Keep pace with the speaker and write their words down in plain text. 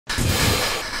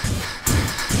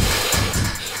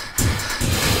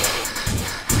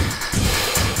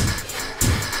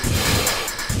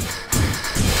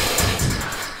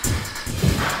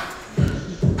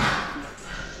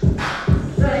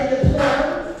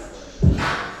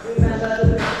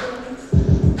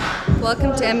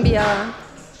Welcome to MBR.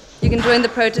 You can join the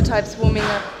prototypes warming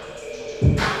up.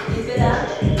 Keep it up.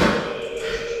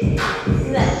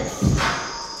 Next.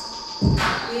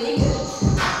 Really good.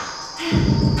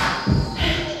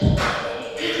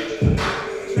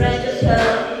 Try to slow.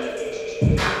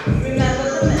 Remember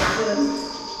the method.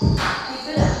 Keep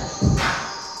it up.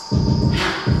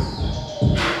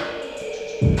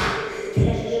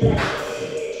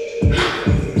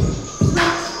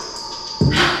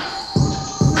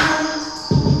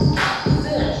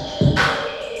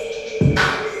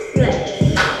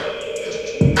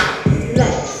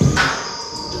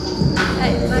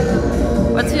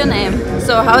 What's your name?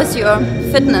 So how's your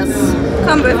fitness?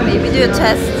 Come with me, we do a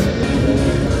test.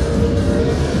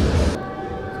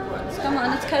 Come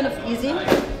on, it's kind of easy.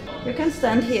 You can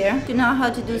stand here. You know how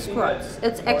to do squats.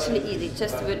 It's actually easy,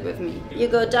 just do it with me. You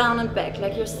go down and back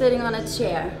like you're sitting on a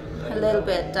chair. A little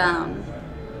bit down.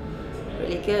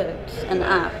 Really good. And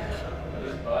up.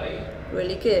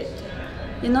 Really good.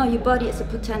 You know, your body is a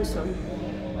potential.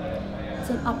 It's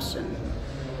an option.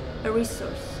 A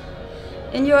resource.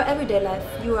 In your everyday life,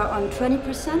 you are on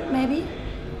 20% maybe.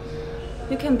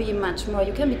 You can be much more,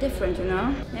 you can be different, you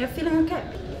know. You're feeling okay.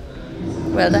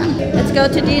 Well done. Let's go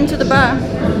to into the bar.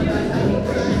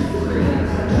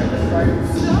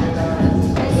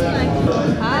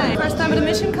 Hi. First time at a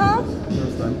mission call?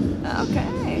 First time. Okay.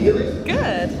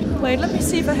 Good. Wait, let me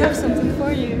see if I have something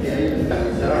for you.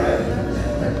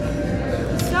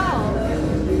 So,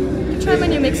 you try my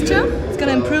new mixture. It's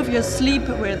gonna improve your sleep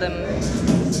rhythm.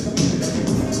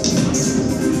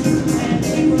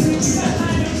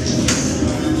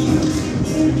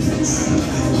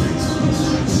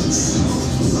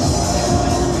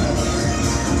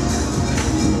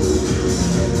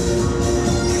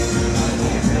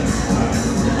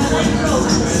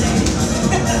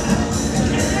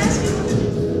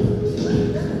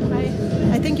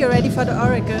 I think you're ready for the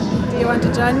oracle. Do you want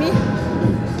to join me?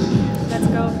 Let's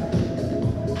go.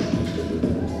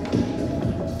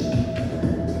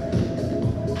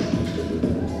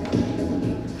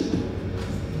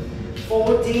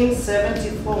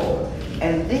 (1474),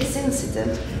 and this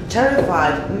incident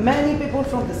terrified many people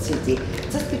from the city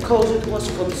just because it was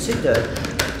considered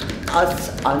as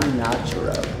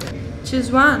unnatural.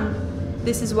 Choose one.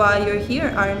 This is why you're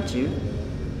here, aren't you?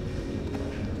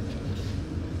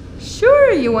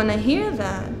 Sure, you want to hear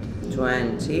that.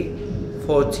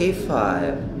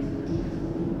 2045.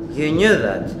 You knew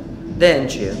that,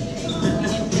 didn't you?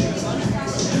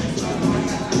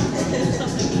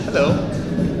 Hello.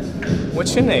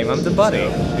 What's your name? I'm the buddy.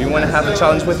 Do you want to have a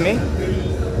challenge with me?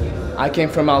 I came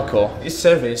from Alco. This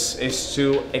service is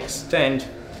to extend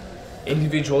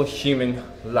individual human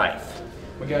life.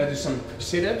 We're gonna do some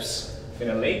sit-ups.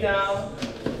 Gonna lay down.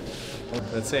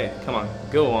 That's it. Come on,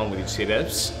 go on with your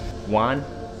sit-ups. One.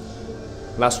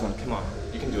 Last one. Come on,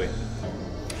 you can do it.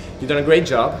 You've done a great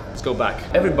job. Let's go back.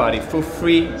 Everybody, for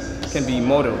free, can be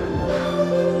model.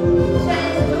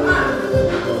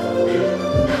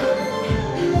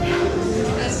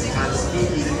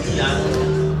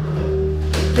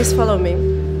 Please follow me.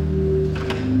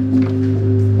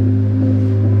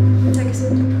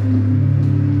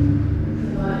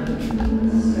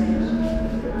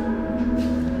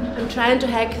 I'm trying to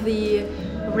hack the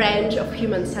range of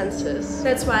human senses.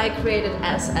 That's why I created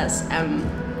SSM,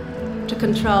 to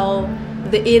control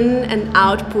the in and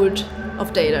output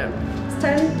of data.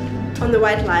 Stand on the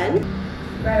white line.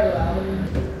 Very well.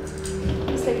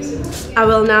 I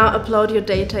will now upload your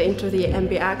data into the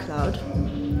MBR cloud.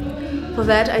 For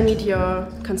that, I need your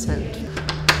consent.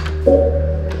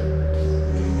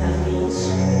 That means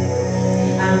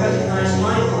I recognize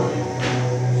my body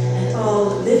and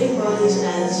all living bodies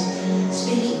as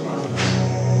speaking bodies,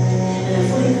 and I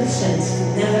fully consent to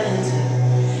never enter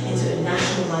into a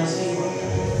nationalized view.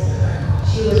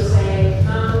 She would say,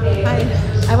 Hi,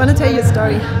 I want to tell you a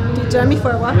story. Do you join me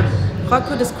for a walk?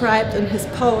 Rocco described in his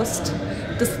post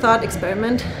this thought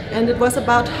experiment, and it was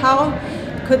about how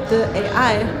could the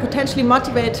AI potentially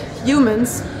motivate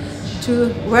humans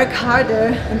to work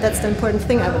harder, and that's the important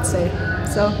thing, I would say.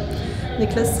 So,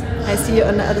 Nicolas, I see you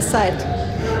on the other side.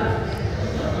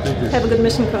 Have a good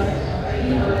mission call.